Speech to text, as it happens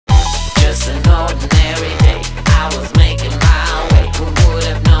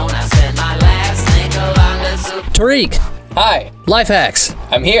Tariq, Hi, life hacks.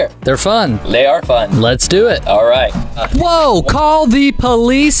 I'm here. They're fun. They are fun. Let's do it. All right. Whoa, call the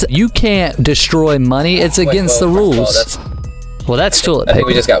police. You can't destroy money. It's against the rules. Well, that's toilet I paper. think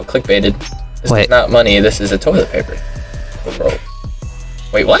we just got clickbaited. This Wait. is not money. This is a toilet paper. Bro.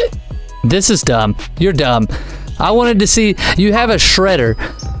 Wait, what? This is dumb. You're dumb. I wanted to see, you have a shredder.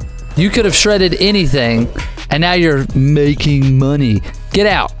 You could have shredded anything, and now you're making money. Get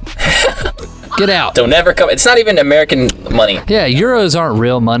out. Get out. Don't ever come. It's not even American money. Yeah, euros aren't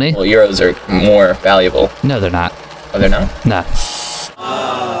real money. Well, euros are more valuable. No, they're not. Oh, they're not? No.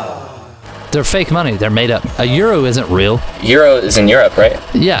 They're fake money. They're made up. A euro isn't real. Euro is in Europe, right?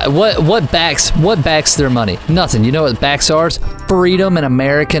 Yeah, what backs their money? Nothing. You know what backs ours? Freedom and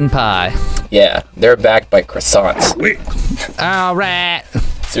American pie. Yeah, they're backed by croissants. All right.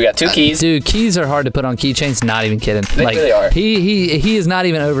 So we got two keys. Dude, keys are hard to put on keychains. Not even kidding. They really are. He is not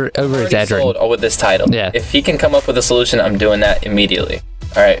even over exaggerating. Sold with this title. Yeah. If he can come up with a solution, I'm doing that immediately.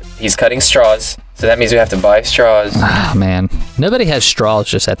 All right. He's cutting straws, so that means we have to buy straws. Ah, man. Nobody has straws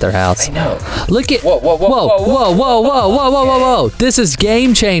just at their house. I know. Look at Whoa, whoa, whoa, whoa, whoa, whoa, whoa, whoa, whoa, whoa, whoa, whoa. This is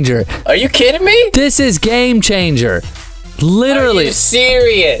game changer. Are you kidding me? This is game changer. Literally. Are you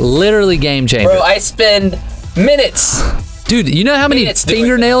serious? Literally game changer. Bro, I spend minutes. Dude, you know how many Minutes doing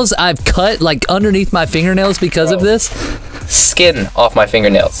fingernails I've cut like underneath my fingernails because of this? Skin off my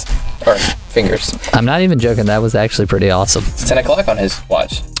fingernails. Or fingers. I'm not even joking. That was actually pretty awesome. It's 10 o'clock on his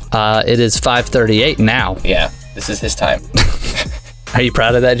watch. It is 5:38 now. Yeah, this is his time. Are you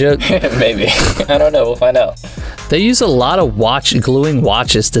proud of that joke? Maybe. I don't know. We'll find out. They use a lot of gluing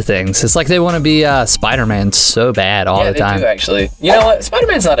watches to things. It's like they want to be Spider-Man so bad all the time. Yeah, they do actually. You know what?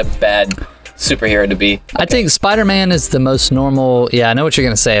 Spider-Man's not a bad superhero to be. I think Spider-Man is the most normal. Yeah, I know what you're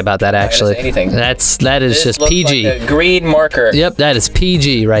gonna say about that. Actually, say anything. that is This just looks PG. like a green marker. Yep, that is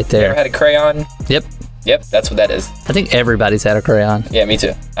PG right You ever there. had a crayon? Yep, Yep, that's what that is. I think everybody's had a crayon. Yeah, me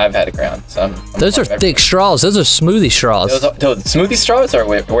too. I've had a crayon. So I'm Those are part of thick straws. Those are smoothie straws. Those smoothie straws are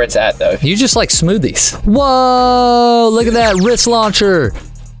where it's at though. You just like smoothies. Whoa! Look at that wrist launcher.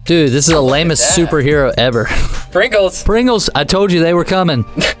 Dude, this is the lamest that. superhero ever. Pringles. Pringles, I told you they were coming.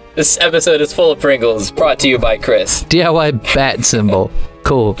 This episode is full of Pringles, brought to you by Chris. DIY bat symbol.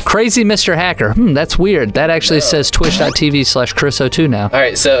 Cool. Crazy Mr. Hacker. That's weird. That actually says twitch.tv/Chris02 now. All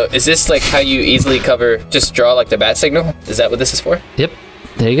right, so is this like how you easily just draw like the bat signal? Is that what this is for? Yep.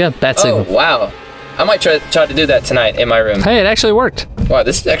 There you go. Bat signal. Oh, wow. I might try to do that tonight in my room. Hey, it actually worked. Wow,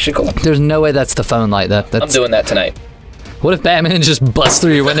 this is actually cool. There's no way that's the phone light, though. I'm doing that tonight. What if Batman just busts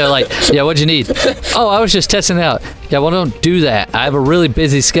through your window like, yeah, what'd you need? Oh, I was just testing it out. Yeah, well, don't do that. I have a really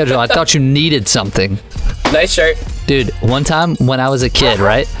busy schedule. I thought you needed something. Nice shirt. Dude, one time when I was a kid,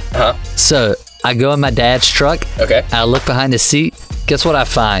 right? Huh? So I go in my dad's truck. Okay. I look behind the seat. Guess what I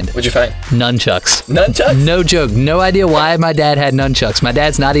find? What'd you find? Nunchucks. Nunchucks? No joke. No idea why my dad had nunchucks. My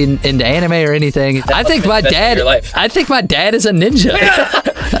dad's not even into anime or anything. I think my dad. Your life. I think my dad is a ninja.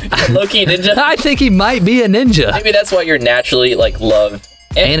 Low-key ninja? I think he might be a ninja. Maybe that's why you're naturally like love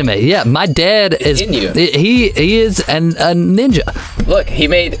Anime. Yeah, my dad is. in you. He is a ninja. Look, he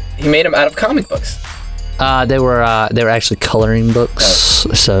made them out of comic books. They were actually coloring books.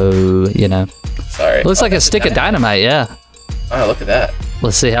 So you know, Sorry. looks like a stick of dynamite. Yeah. Oh, look at that.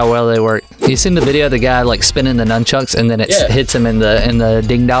 Let's see how well they work. You seen the video of the guy like spinning the nunchucks and then it Yeah. hits him in the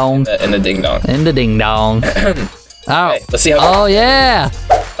ding dong. And the ding dong. In the ding dong. Oh. Hey, let's see how. Oh yeah.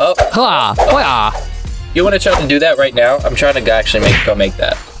 Oh, Ha. Ha. you want to try to do that right now? I'm trying to actually go make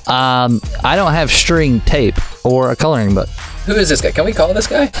that. I don't have string tape or a coloring book. Who is this guy? Can we call this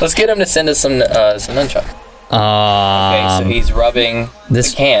guy? Let's get him to send us some nunchucks. Okay, so he's rubbing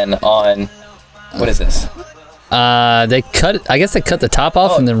this- the can on. What is this? They cut. I guess they cut the top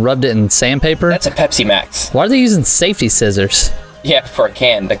off and then rubbed it in sandpaper. That's a Pepsi Max. Why are they using safety scissors? Yeah, for a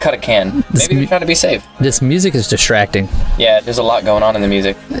can. To cut a can. Maybe they're trying to be safe. This music is distracting. Yeah, there's a lot going on in the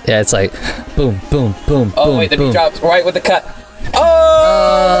music. Yeah, it's like boom, boom, boom, Oh boom, wait, the boom. beat drops right with the cut. Oh,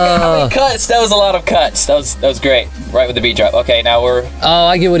 look at how many cuts! That was a lot of cuts. That was great. Right with the beat drop. Okay, now we're. Oh,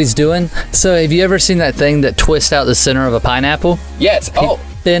 I get what he's doing. So, have you ever seen that thing that twists out the center of a pineapple? Yes. Oh,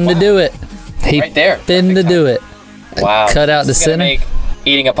 Thin to do it. He Right there. Thin to Perfect do it. wow. Cut out the This is gonna center. Make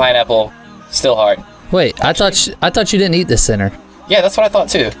eating a pineapple still hard. Wait, I thought you didn't eat the center. Yeah, that's what I thought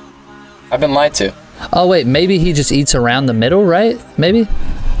too. I've been lied to. Oh wait, maybe he just eats around the middle, right? Maybe.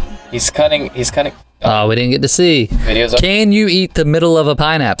 He's cutting. Oh, we didn't get to see. Videos. Can you eat the middle of a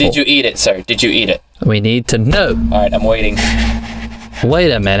pineapple? Did you eat it, sir? Did you eat it? We need to know. All right, I'm waiting.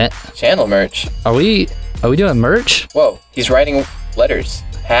 Wait a minute. Channel merch. Are we doing merch? Whoa, he's writing letters.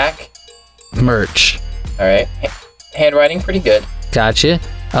 Hack. Merch. All right. Handwriting pretty good. Gotcha.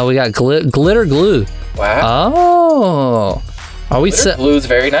 Oh, we got glitter glue. Wow. Oh. Are we Glitter blue's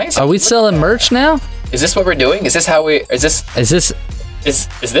very nice. Are we selling merch now? Is this what we're doing? Is this how we? Is this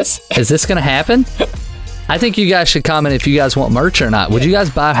gonna happen? I think you guys should comment if you guys want merch or not. Would you guys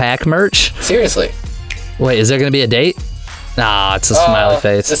buy hack merch? Seriously? Wait, is there gonna be a date? Nah, it's a smiley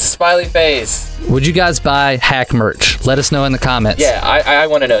face. It's a smiley face. Would you guys buy hack merch? Let us know in the comments. Yeah, I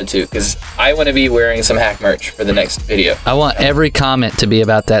want to know too, because I want to be wearing some hack merch for the next video. I want every comment to be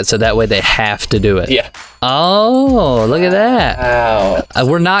about that, so that way they have to do it. Yeah. Oh, look at that. Wow.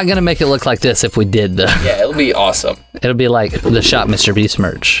 We're not gonna make it look like this if we did though. Yeah, it'll be awesome. It'll be like the Shop Mr. Beast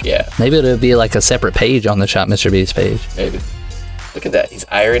merch. Yeah. Maybe it'll be like a separate page on the Shop Mr. Beast page. Maybe. Look at that. He's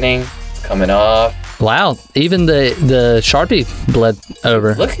ironing. It's coming off. Wow. Even the Sharpie bled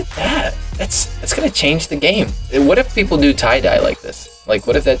over. Look at that. That's gonna change the game. What if people do tie-dye like this? Like,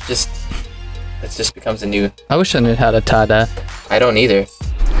 what if that just becomes a new... I wish I knew how to tie dye. I don't either.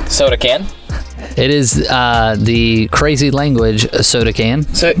 Soda can? It is the crazy language soda can.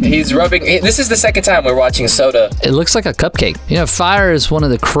 So he's rubbing... This is the second time we're watching Soda. It looks like a cupcake. You know, fire is one of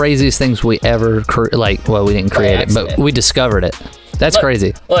the craziest things we ever... well, we didn't create it, but we discovered it. That's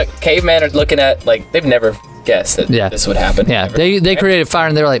crazy. Look, cavemen are looking at, like, they've never guessed that this would happen. Yeah, they created fire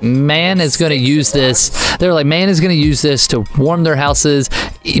and they were like, man is going to use this. They were like, man is going to use this to warm their houses,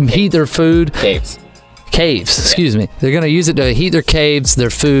 heat their food. Caves, excuse me. They're going to use it to heat their caves, their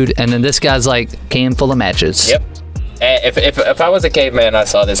food, and then this guy's like, can full of matches. Yep. And if I was a caveman and I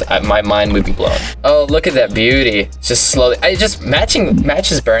saw this, my mind would be blown. Oh, look at that beauty. Just slowly.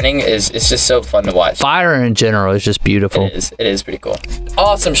 Matches burning is just so fun to watch. Fire in general is just beautiful. It is pretty cool.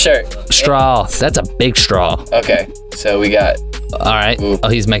 Awesome shirt. Straw. That's a big straw. Okay, so we got... All right. Ooh. Oh,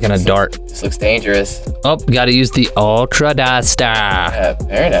 he's making a dart. This looks dangerous. Oh, got to use the Ultra Duster. Yeah,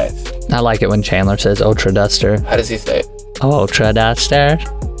 very nice. I like it when Chandler says Ultra Duster. How does he say it? Ultra Duster.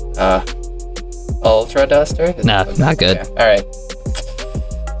 Ultra Duster? No, not good. Okay. All right.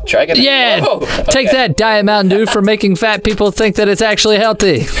 Try again. Yeah. Whoa, Take okay. that, Diet Mountain Dew, for making fat people think that it's actually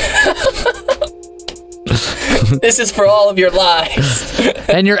healthy. This is for all of your lies.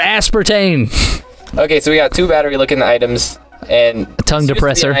 And your aspartame. Okay, so we got 2 battery-looking items and A tongue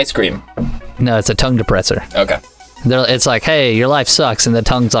depressor. Ice cream. No, it's a tongue depressor. Okay. It's like, hey, your life sucks, and the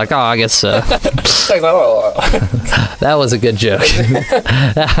tongue's like, oh, I guess so. That was a good joke.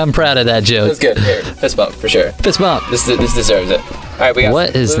 I'm proud of that joke. That's good. Here, fist bump for sure. Fist bump. This deserves it. All right, we got.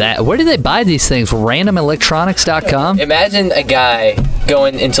 What is that? Where do they buy these things? Randomelectronics.com? Imagine a guy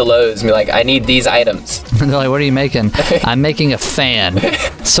going into Lowe's and be like, I need these items. They're like, what are you making? I'm making a fan.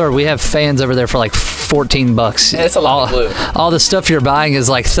 Sir, we have fans over there for like $14. It's a lot of glue. All the stuff you're buying is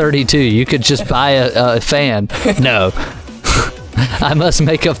like 32. You could just buy a fan. No. I must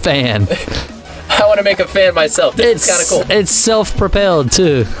make a fan. I want to make a fan myself. It's kind of cool. It's self-propelled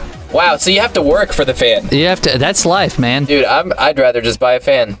too. Wow, so you have to work for the fan. You have to. That's life, man. Dude, I'd rather just buy a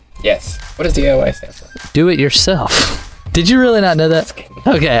fan. Yes. What does DIY stand for? Do it yourself. Did you really not know that?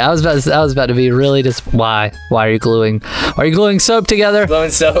 Okay, I was about to be really just. Why are you gluing? Are you gluing soap together?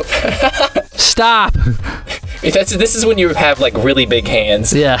 Gluing soap. Stop. This is when you have like really big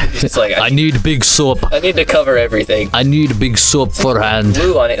hands. Yeah. It's like I need big soap. I need to cover everything. I need big soap for hand.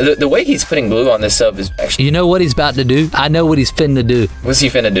 Glue on it. The way he's putting glue on this soap is actually. You know what he's about to do? I know what he's finna do. What's he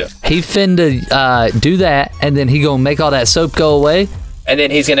finna do? He finna do that, and then he gonna make all that soap go away. And then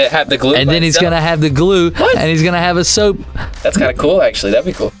he's gonna have the glue. And then he's gonna have the glue. What? And he's gonna have a soap. That's kind of cool, actually. That'd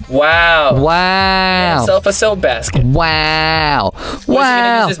be cool. Wow. Wow. Himself a soap basket. Wow. What is he gonna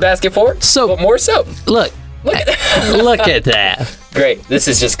Wow. use this basket for? Soap. Well, more soap. Look. Look at that. Look at that. Great. This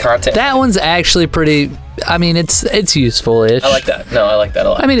is just content. That one's actually pretty. I mean, it's useful-ish. I like that. No, I like that a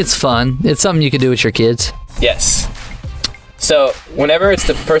lot. I mean, it's fun. It's something you can do with your kids. Yes. So whenever it's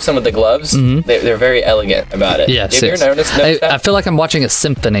the person with the gloves, they're very elegant about it. Yes. Have you ever noticed I that? feel like I'm watching a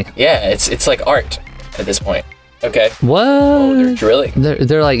symphony. Yeah, it's like art at this point. Okay. What? Oh, they're drilling.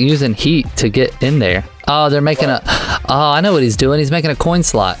 They're like using heat to get in there. Oh, they're making Oh, I know what he's doing. He's making a coin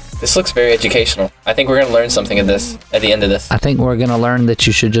slot. This looks very educational. I think we're gonna learn something at the end of this. I think we're gonna learn that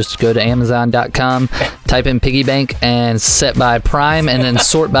you should just go to Amazon.com, type in piggy bank, and set by prime, and then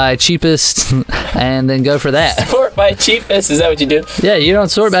sort by cheapest, and then go for that. Sort by cheapest. Is that what you do? Yeah, you don't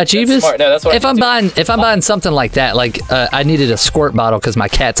sort by cheapest. Smart. No, that's what. If I'm buying something like that, like I needed a squirt bottle because my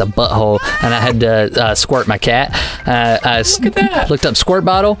cat's a butthole, and I had to squirt my cat. Look at that. Looked up squirt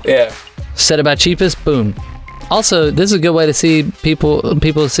bottle. Yeah. Set it by cheapest. Boom. Also, this is a good way to see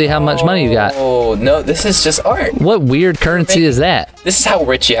people see how much money you got. Oh no, this is just art. What weird currency is that? This is how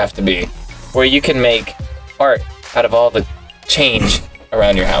rich you have to be, where you can make art out of all the change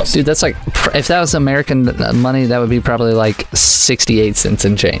around your house. Dude, that's like, if that was American money, that would be probably like 68 cents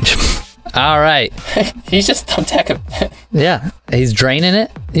and change. All right. He's just thumbtacking. Yeah, he's draining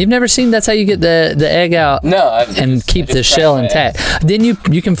it. You've never seen that's how you get the egg out No, and keep the shell intact. Then you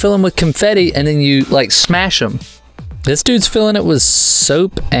can fill them with confetti and then you like smash them. This dude's filling it with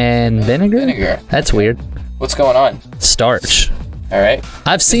soap and vinegar. That's weird. What's going on? Starch. All right.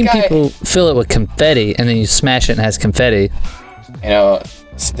 I've seen guy- people fill it with confetti and then you smash it and it has confetti. You know,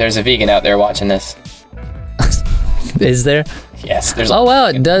 there's a vegan out there watching this. Is there? Yes, there's. Oh wow,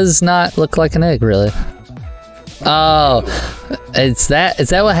 it does not look like an egg, really. Oh, is that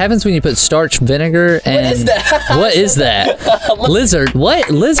what happens when you put starch, vinegar, and What is that? What is that? Lizard? What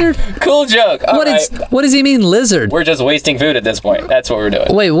lizard? Cool joke. All right. What does he mean, lizard? We're just wasting food at this point. That's what we're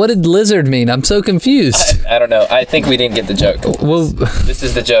doing. Wait, what did lizard mean? I'm so confused. I don't know. I think we didn't get the joke. Well, This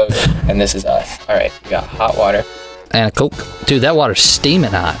is the joke, and this is us. All right, we got hot water. and a Coke, dude. That water's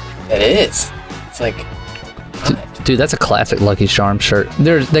steaming hot. It is. It's like. Dude, that's a classic Lucky Charm shirt.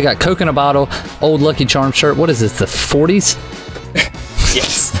 They got Coke in a bottle, old Lucky Charm shirt. What is this? The 40s?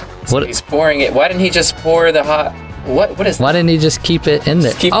 Yes. What? He's pouring it. Why didn't he just pour the hot? What is? Why didn't he just keep it in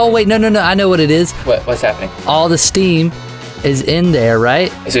there? keep- Oh wait, no. I know what it is. What's happening? All the steam is in there, right?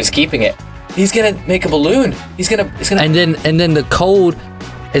 So he's keeping it. He's gonna make a balloon. He's gonna. And then the cold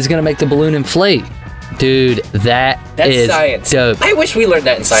is gonna make the balloon inflate. Dude, that's science. dope. I wish we learned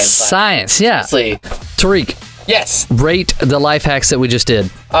that in science. Science, yeah. Honestly. Tariq, Yes. rate the life hacks that we just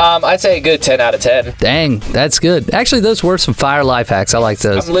did. I'd say a good 10 out of 10. Dang, that's good. Actually, those were some fire life hacks. I like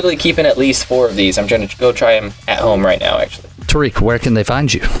those. I'm literally keeping at least 4 of these. I'm trying to go try them at home right now, actually. Tariq, where can they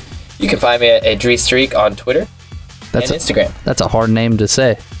find you? You can find me at Dries Streak on Twitter That's and Instagram. That's a hard name to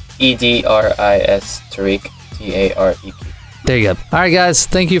say. EDRIS Tariq, TAREQ. There you go. All right, guys.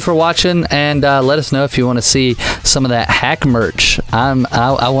 Thank you for watching, and let us know if you want to see some of that hack merch. I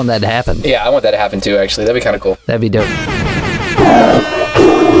want that to happen. Yeah, I want that to happen too, actually. That'd be kind of cool. That'd be dope.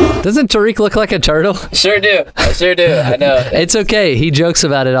 Doesn't Tariq look like a turtle? Sure do. I sure do. I know. It's okay. He jokes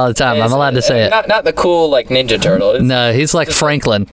about it all the time. I'm allowed to say it. Not the cool, like, Ninja Turtle. It's No, he's like Franklin.